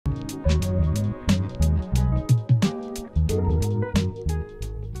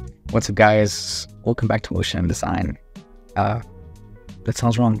What's up, guys? Welcome back to Motion and Design. That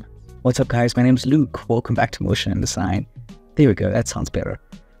sounds wrong. What's up, guys? My name's Luke. Welcome back to Motion and Design. There we go. That sounds better.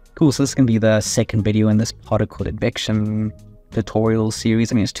 Cool. So this is going to be the second video in this particle advection tutorial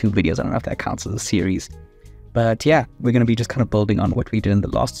series. I mean, it's 2 videos. I don't know if that counts as a series. But yeah, we're going to be just kind of building on what we did in the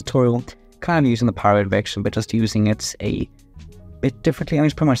last tutorial. Kind of using the pyro advection, but just using it a bit differently. I mean,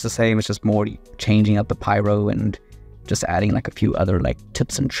 it's pretty much the same. It's just more changing up the pyro and just adding like a few other like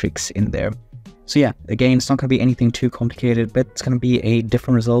tips and tricks in there. So yeah, again, it's not going to be anything too complicated, but it's going to be a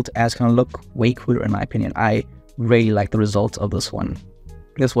different result as going to look way cooler in my opinion. I really like the result of this one.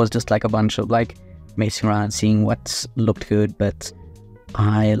 This was just like a bunch of like messing around, seeing what looked good, but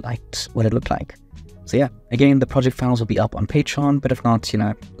I liked what it looked like. So yeah, again, the project files will be up on Patreon, but if not, you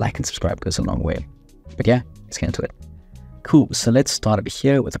know, like and subscribe goes a long way. But yeah, let's get into it. Cool, so let's start over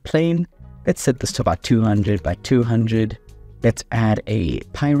here with a plane. Let's set this to about 200 by 200. Let's add a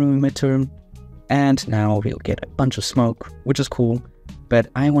pyro emitter. And now we'll get a bunch of smoke, which is cool. But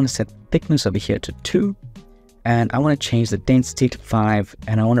I want to set thickness over here to 2. And I want to change the density to 5.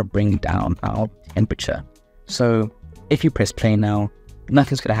 And I want to bring down our temperature. So if you press play now,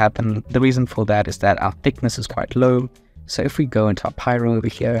 nothing's going to happen. The reason for that is that our thickness is quite low. So if we go into our pyro over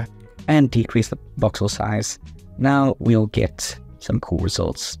here and decrease the voxel size, now we'll get some cool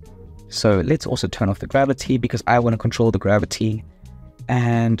results. So let's also turn off the gravity because I want to control the gravity.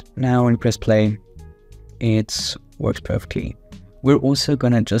 And now when we press play, it works perfectly. We're also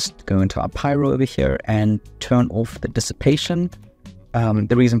going to just go into our pyro over here and turn off the dissipation.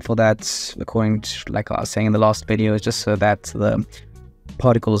 The reason for that, according to like I was saying in the last video, is just so that the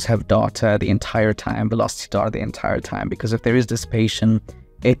particles have data the entire time, velocity data the entire time, because if there is dissipation,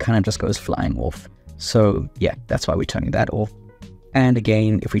 it kind of just goes flying off. So yeah, that's why we're turning that off. And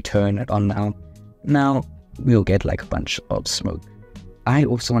again, if we turn it on now we'll get like a bunch of smoke. I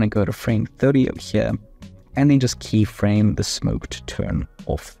also want to go to frame 30 over here and then just keyframe the smoke to turn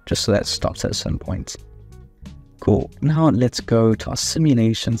off, just so that it stops at a certain point. Cool. Now let's go to our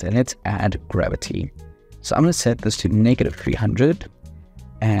simulations and let's add gravity. So I'm going to set this to -300.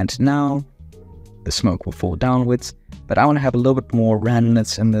 And now the smoke will fall downwards, but I want to have a little bit more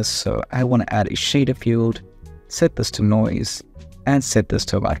randomness in this. So I want to add a shader field, set this to noise, and set this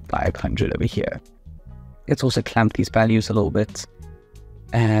to about 500 over here. Let's also clamp these values a little bit.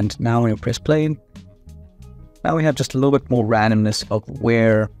 And now when we press play, now we have just a little bit more randomness of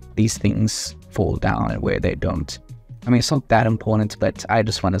where these things fall down and where they don't. I mean, it's not that important, but I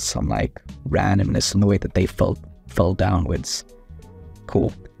just wanted some like randomness in the way that they fell downwards.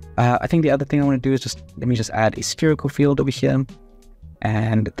 Cool. I think the other thing I want to do is let me add a spherical field over here.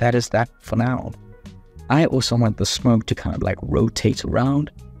 And that is that for now. I also want the smoke to kind of like rotate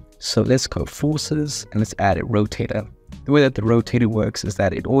around. So let's go forces and let's add a rotator. The way that the rotator works is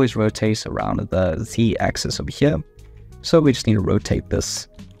that it always rotates around the Z axis over here. So we just need to rotate this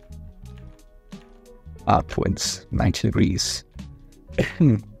upwards 90 degrees.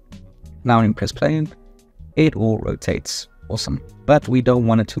 Now when you press play, it all rotates. Awesome. But we don't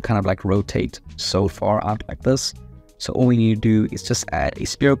want it to kind of like rotate so far out like this. So all we need to do is just add a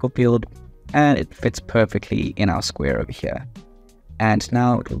spherical field, and it fits perfectly in our square over here. And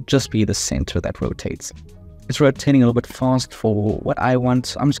now it will just be the center that rotates. It's rotating a little bit fast for what I want.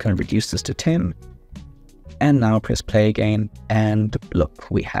 So I'm just going to reduce this to 10. And now press play again. And look,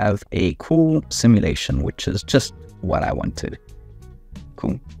 we have a cool simulation, which is just what I wanted.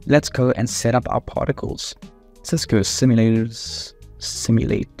 Cool. Let's go and set up our particles. So let's go simulators,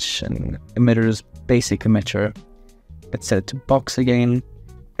 simulation, emitters, basic emitter. Let's set it to box again.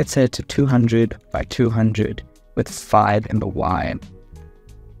 Let's set it to 200 by 200 with 5 in the Y.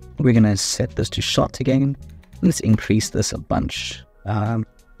 We're going to set this to shot again. Let's increase this a bunch.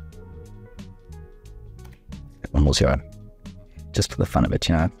 Almost here. Just for the fun of it,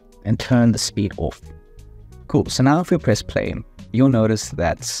 you know, and turn the speed off. Cool. So now if we press play, you'll notice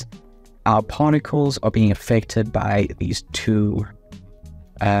that our particles are being affected by these 2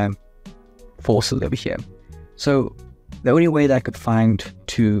 forces over here. So the only way that I could find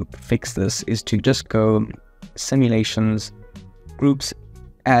to fix this is to just go simulations, groups,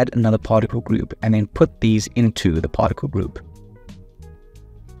 add another particle group, and then put these into the particle group.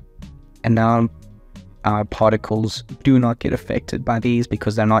 And now our particles do not get affected by these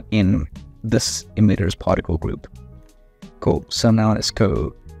because they're not in this emitter's particle group. Cool. So now let's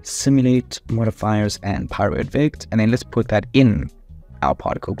go simulate, modifiers, and pyro advect, and then let's put that in our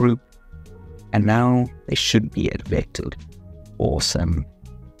particle group. And now they should be advected. Awesome.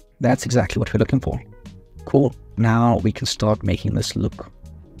 That's exactly what we're looking for. Cool. Now we can start making this look.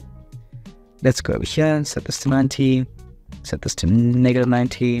 Let's go over here and set this to 90. Set this to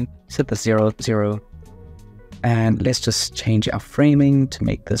 -19, set this 0, 0. And let's just change our framing to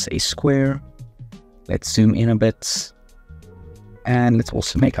make this a square. Let's zoom in a bit. And let's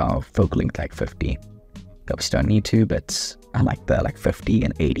also make our focal length like 50. Obviously don't need to, but I like the 50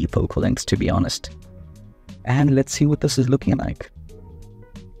 and 80 focal lengths, to be honest. And let's see what this is looking like.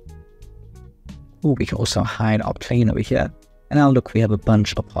 Oh, we can also hide our plane over here. And now look, we have a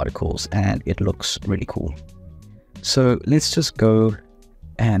bunch of particles and it looks really cool. So let's just go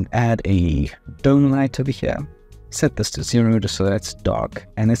and add a dome light over here. Set this to 0 just so that's dark.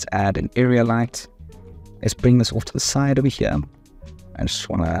 And let's add an area light. Let's bring this off to the side over here. I just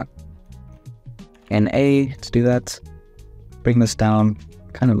want to NA to do that. Bring this down,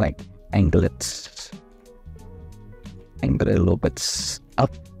 kind of like angle it a little bit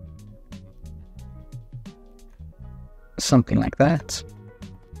up. Something like that.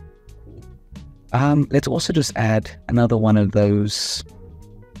 Let's also just add another one of those,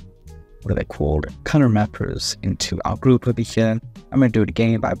 what are they called? Color mappers into our group over here. I'm going to do it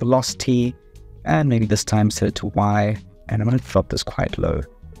again by velocity, and maybe this time set it to Y, and I'm going to drop this quite low.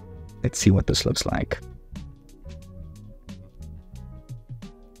 Let's see what this looks like.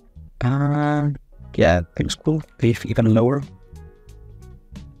 Yeah, it looks cool. If even lower.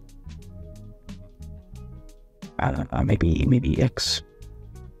 Maybe X.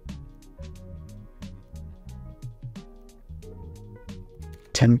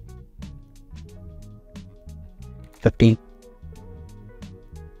 $10, $15.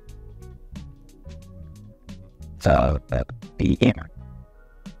 So that'd be yeah.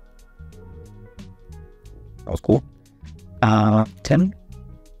 That was cool. 10,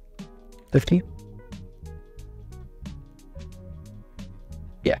 50.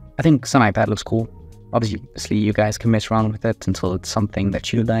 Yeah, I think something like that looks cool. Obviously, you guys can mess around with it until it's something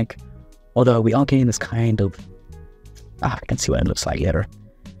that you like. Although we are getting this kind of... I can see what it looks like later.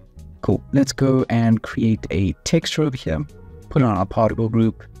 Cool. Let's go and create a texture over here. Put it on our particle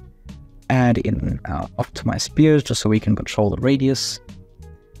group. Add in our optimized spheres just so we can control the radius.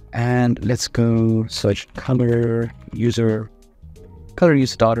 And let's go search color user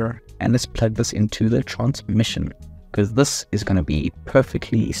data. And let's plug this into the transmission, because this is going to be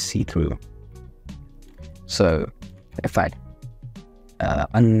perfectly see-through. So if I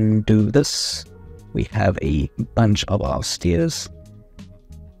undo this, we have a bunch of our spheres.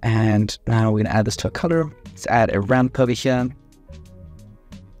 And now we're going to add this to a color. Let's add a ramp over here.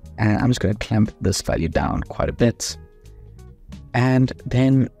 And I'm just going to clamp this value down quite a bit. And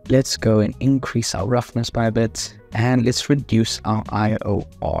then let's go and increase our roughness by a bit. And let's reduce our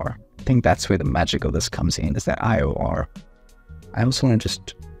IOR. I think that's where the magic of this comes in, is that IOR. I also want to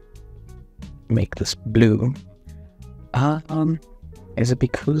just make this blue. Is it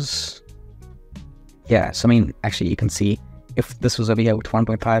because... Yeah, so I mean, actually you can see if this was over here with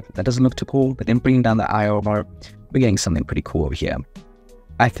 1.5, that doesn't look too cool, but then bringing down the IOR, we're getting something pretty cool over here.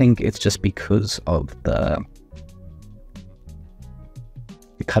 I think it's just because of the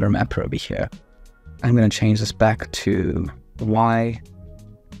color mapper over here. I'm going to change this back to Y.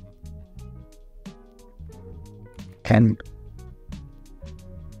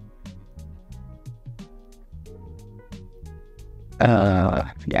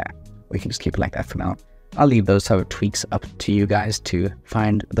 Yeah, we can just keep it like that for now. I'll leave those sort of tweaks up to you guys to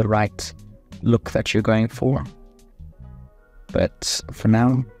find the right look that you're going for. But for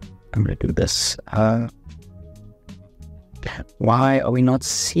now, I'm going to do this. Why are we not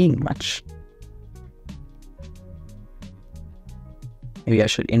seeing much? Maybe I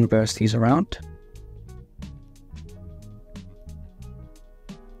should inverse these around.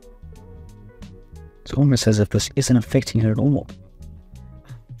 It's almost as if this isn't affecting it at all.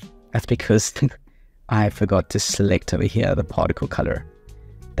 That's because I forgot to select over here the particle color.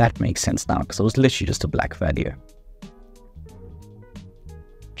 That makes sense now, because it was literally just a black value.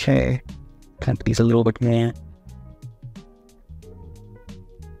 Okay, clamp these a little bit more.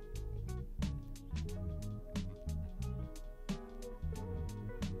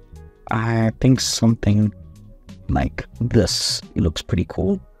 I think something like this looks pretty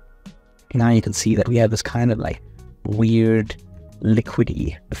cool. Now you can see that we have this kind of like weird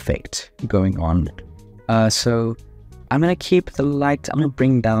liquidy effect going on. So I'm going to keep the light, I'm going to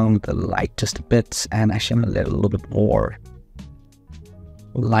bring down the light just a bit, and actually I'm going to let a little bit more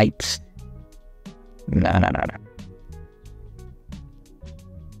light. No.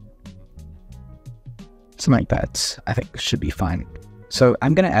 Something like that, I think should be fine. So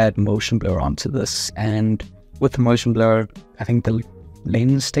I'm going to add motion blur onto this, and with the motion blur, I think the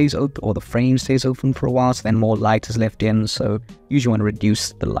lens stays open, or the frame stays open for a while, so then more light is left in, so usually want to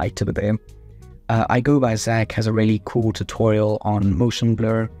reduce the light over there. I Go by Zach has a really cool tutorial on motion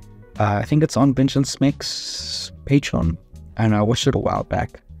blur. I think it's on Vincent Smith's Patreon, and I watched it a while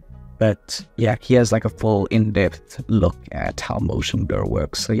back. But yeah, he has like a full in-depth look at how motion blur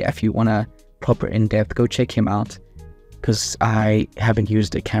works. So yeah, if you want a proper in-depth, go check him out, because I haven't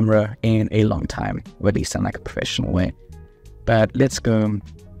used a camera in a long time, or at least in like a professional way. But let's go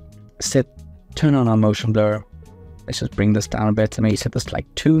turn on our motion blur. Let's just bring this down a bit. Maybe set this to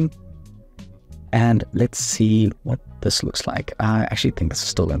like 2. And let's see what this looks like. I actually think this is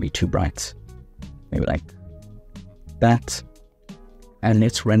still going to be too bright. Maybe like that. And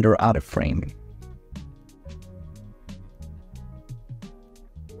let's render out of frame.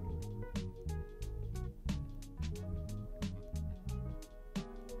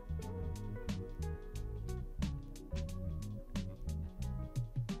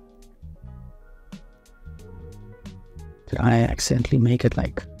 Did I accidentally make it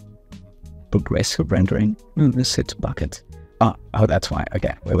like progressive rendering? Let's set bucket. Oh, that's why.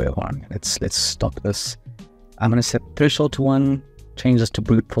 Okay, wait, hold on. Let's stop this. I'm gonna set threshold to 1, change this to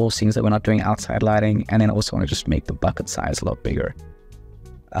brute force, since that we're not doing outside lighting, and then I also want to just make the bucket size a lot bigger.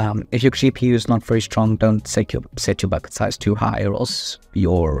 If your GPU is not very strong, don't set your bucket size too high, or else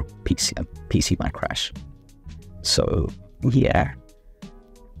your PC might crash. So yeah,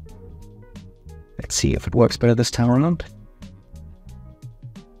 let's see if it works better this time around.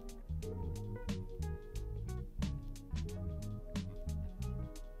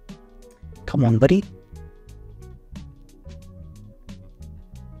 Come on, buddy.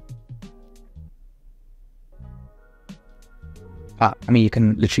 I mean, you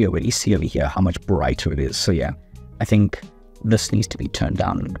can literally already see over here how much brighter it is. So yeah, I think this needs to be turned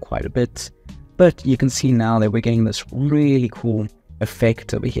down quite a bit. But you can see now that we're getting this really cool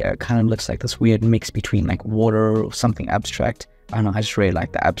effect over here. It kind of looks like this weird mix between like water or something abstract. I don't know, I just really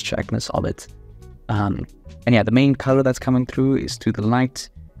like the abstractness of it. And yeah, the main color that's coming through is through the light,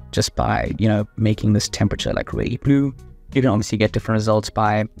 just by, you know, making this temperature like really blue. You can obviously get different results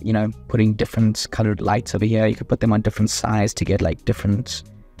by, you know, putting different colored lights over here. You could put them on different size to get like different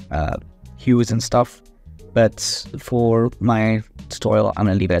hues and stuff. But for my tutorial, I'm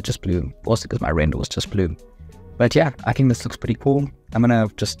going to leave it at just blue, also because my render was just blue. But yeah, I think this looks pretty cool. I'm going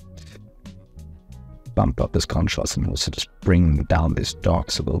to just bump up this contrast and also just bring down this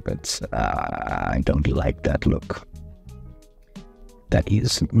darks a little bit. I don't like that look. That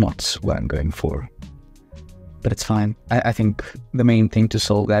is not what I'm going for. But it's fine. I think the main thing to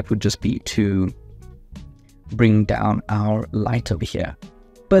solve that would just be to bring down our light over here.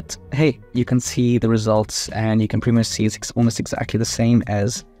 But hey, you can see the results, and you can pretty much see it's almost exactly the same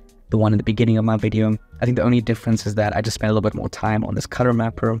as the one in the beginning of my video. I think the only difference is that I just spent a little bit more time on this color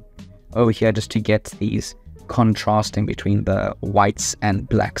mapper over here just to get these contrasting between the whites and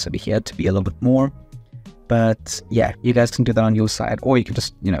blacks over here to be a little bit more. But yeah, you guys can do that on your side, or you can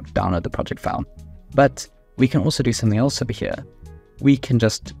just, you know, download the project file. But we can also do something else over here. We can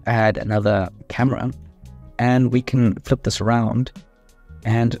just add another camera, and we can flip this around,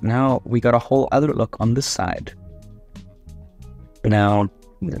 and now we got a whole other look on this side. Now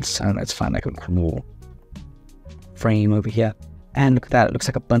let's find like a cool frame over here, and look at that. It looks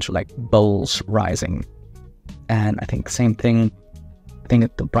like a bunch of like bowls rising. And I think same thing. I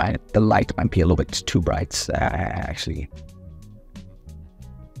think the light might be a little bit too bright. Actually,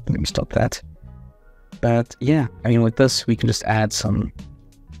 let me stop that. But yeah, I mean, with this, we can just add some,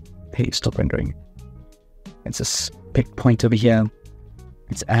 hey, stop rendering. Let's just pick point over here.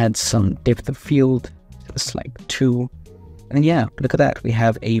 Let's add some depth of field, just like 2. And then yeah, look at that. We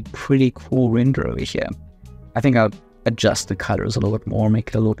have a pretty cool render over here. I think I'll adjust the colors a little bit more, make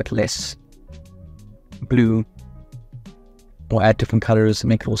it a little bit less blue, or add different colors and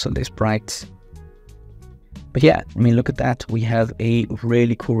make it also less bright. But yeah, I mean, look at that. We have a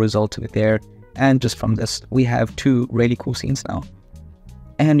really cool result over there. And just from this, we have 2 really cool scenes now.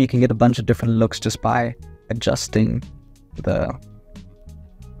 And you can get a bunch of different looks just by adjusting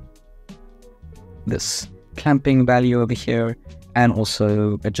this clamping value over here, and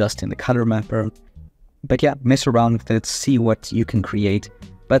also adjusting the color mapper. But yeah, mess around with it, see what you can create.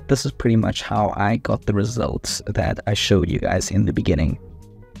 But this is pretty much how I got the results that I showed you guys in the beginning.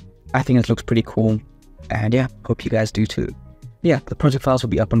 I think it looks pretty cool, and yeah, hope you guys do too. Yeah, the project files will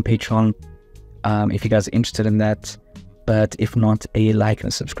be up on Patreon if you guys are interested in that. But if not, a like and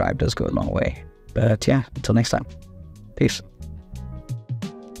a subscribe does go a long way. But yeah, until next time, peace.